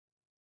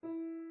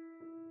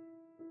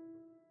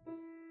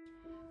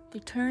The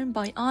term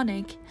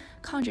bionic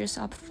conjures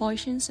up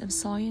visions of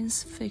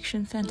science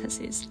fiction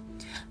fantasies.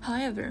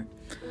 However,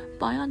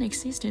 bionic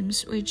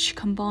systems which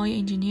combine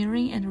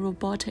engineering and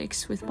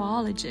robotics with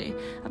biology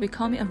are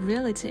becoming a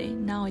reality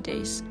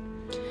nowadays.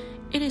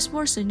 It is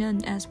also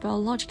known as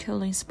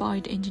biologically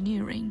inspired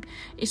engineering.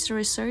 It's the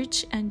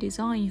research and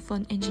design for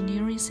an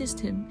engineering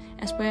system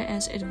as well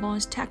as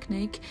advanced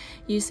technique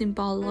using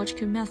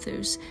biological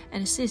methods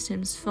and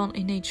systems found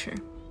in nature.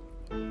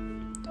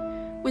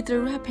 With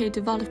the rapid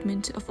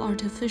development of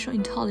artificial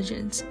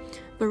intelligence,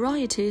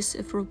 varieties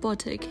of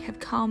robotics have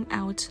come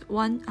out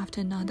one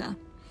after another.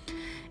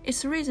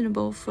 It's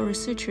reasonable for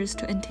researchers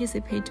to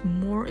anticipate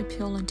more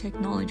appealing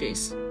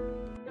technologies.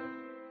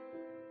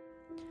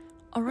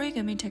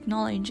 Origami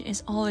technology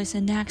is always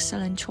an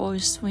excellent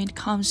choice when it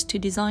comes to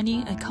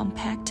designing a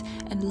compact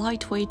and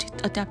lightweight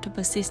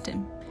adaptable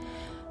system,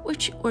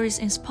 which was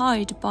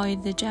inspired by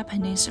the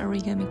Japanese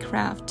origami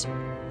craft.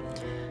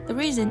 The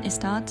reason is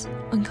that,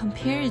 when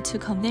compared to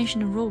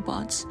conventional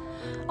robots,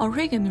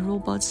 origami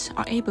robots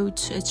are able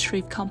to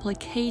achieve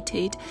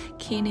complicated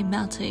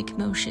kinematic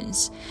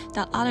motions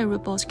that other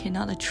robots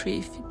cannot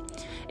achieve,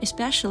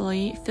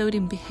 especially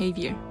folding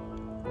behavior.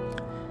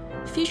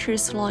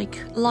 Features like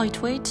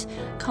lightweight,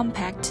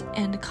 compact,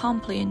 and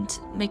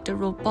compliant make the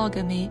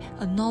robogami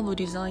a novel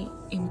design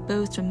in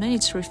both the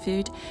military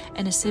field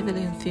and the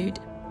civilian field.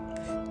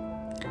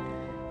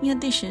 In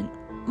addition,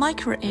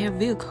 micro-air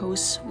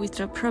vehicles with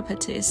their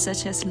properties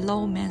such as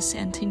low mass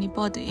and tiny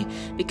body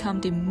become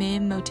the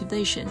main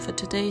motivation for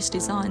today's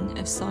design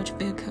of such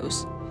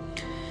vehicles.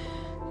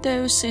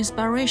 Those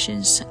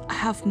inspirations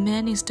have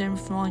many stemmed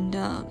from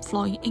the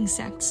flying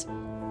insects.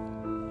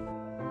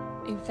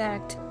 In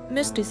fact,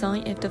 most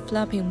design of the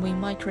flapping wing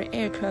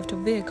micro-aircraft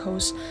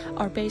vehicles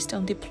are based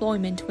on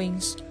deployment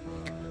wings.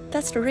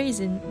 That's the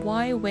reason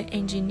why when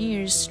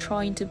engineers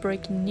trying to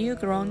break new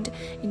ground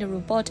in the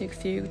robotic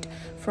field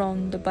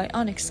from the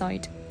bionic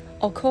side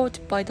are caught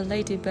by the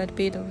Ladybird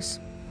beetles.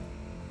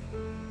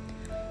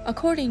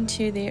 According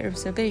to their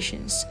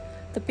observations,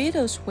 the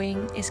beetle's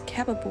wing is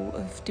capable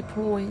of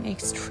deploying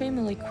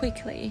extremely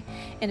quickly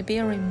and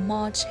bearing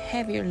much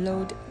heavier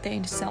load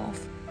than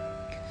itself.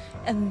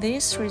 And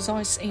this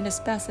results in a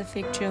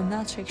specific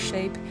geometric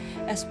shape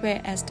as well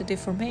as the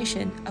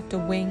deformation of the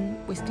wing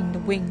within the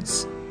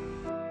wings.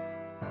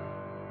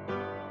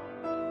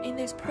 In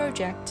this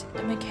project,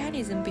 the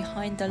mechanism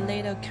behind the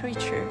little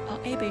creature are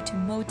able to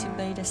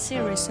motivate a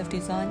series of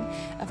design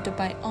of the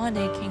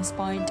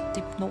bionic-inspired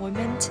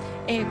deployment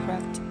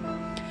aircraft.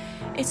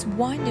 It's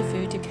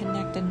wonderful to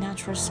connect the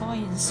natural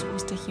science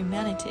with the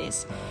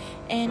humanities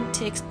and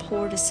to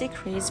explore the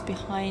secrets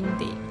behind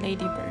the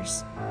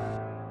ladybirds.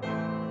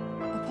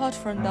 Apart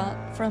from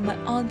that, from my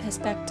own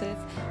perspective,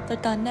 the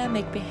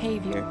dynamic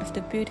behavior of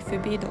the beautiful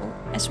beetle,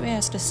 as well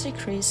as the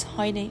secrets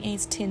hiding in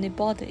its tiny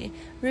body,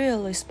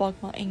 really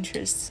sparked my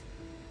interest.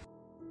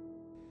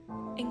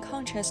 In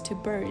contrast to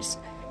birds,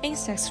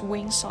 insects'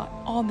 wings are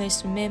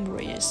almost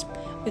membranous,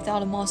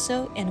 without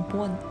muscle and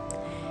bone.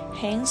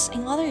 Hence,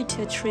 in order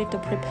to achieve the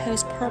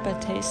proposed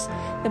properties,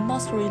 they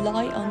must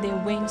rely on their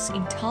wings'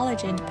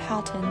 intelligent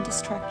patterned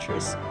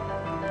structures.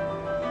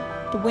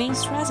 The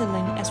wings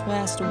rattling as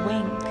well as the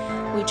wing,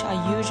 which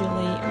are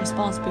usually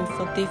responsible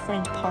for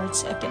different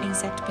parts of the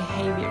insect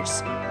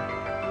behaviors.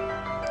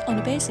 On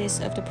the basis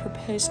of the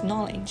proposed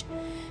knowledge,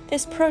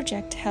 this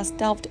project has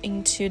delved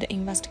into the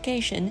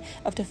investigation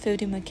of the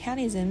folding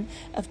mechanism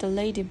of the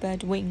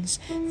ladybird wings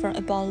from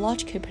a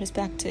biological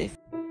perspective.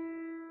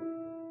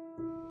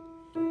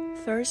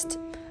 First,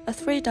 a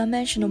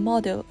three-dimensional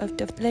model of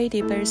the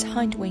ladybird's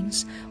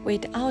hindwings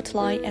with the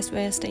outline as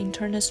well as the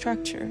internal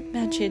structure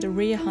matching the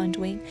rear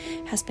hindwing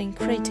has been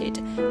created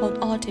on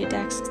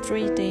Autodesk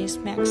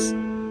 3ds Max.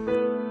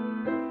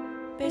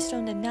 Based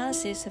on the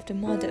analysis of the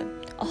model,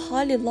 a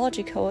highly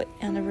logical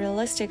and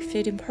realistic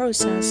folding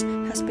process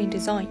has been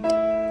designed.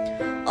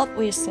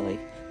 Obviously,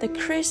 the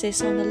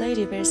creases on the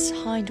ladybird's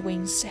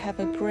hindwings have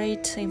a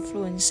great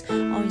influence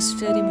on its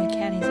folding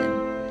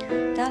mechanism.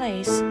 That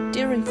is,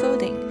 during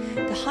folding,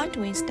 the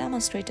hindwings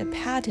demonstrate a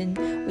pattern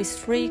with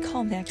 3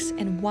 convex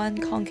and 1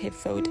 concave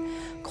fold,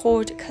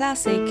 called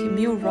classic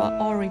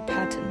Mura-Ori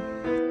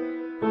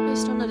pattern.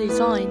 Based on the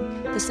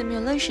design, the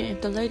simulation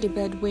of the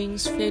ladybird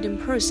wings folding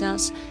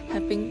process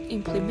have been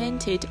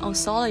implemented on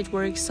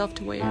SolidWorks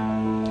software.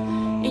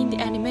 In the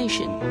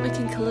animation, we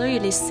can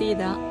clearly see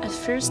that at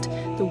first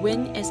the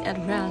wing is at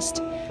rest.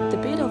 The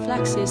beetle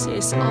flexes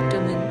its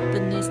abdomen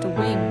beneath the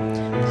wing,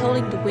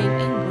 pulling the wing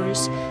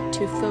inwards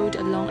to fold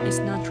along its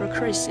natural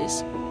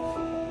creases.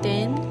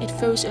 Then it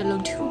folds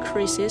along 2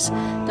 creases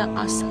that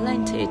are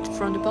slanted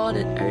from the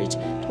bottom edge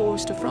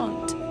towards the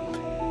front.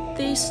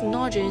 This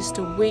nudges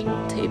the wing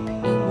tip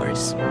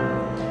inwards.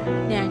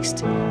 Next,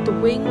 the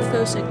wing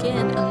folds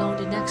again along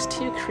the next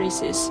 2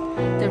 creases,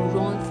 then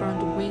run from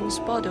the wing's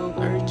bottom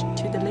edge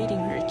to the leading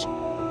edge.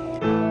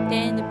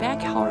 Then the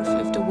back half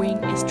of the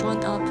wing is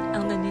drawn up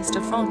underneath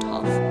the front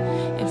half,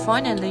 and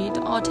finally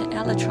the outer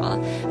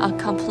elytra are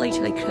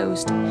completely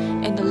closed,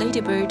 and the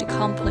ladybird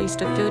completes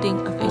the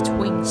folding of its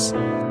wings.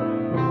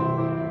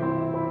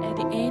 At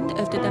the end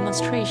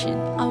demonstration,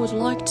 I would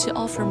like to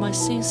offer my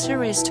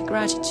sincerest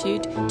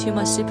gratitude to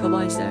my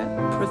supervisor,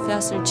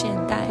 Professor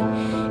Jian Dai,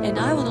 and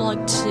I would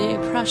like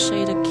to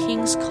appreciate the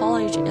King's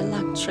College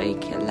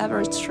Electric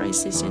Laboratory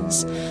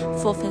Assistants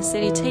for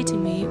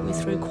facilitating me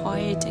with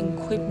required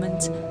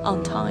equipment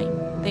on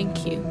time.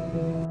 Thank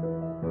you.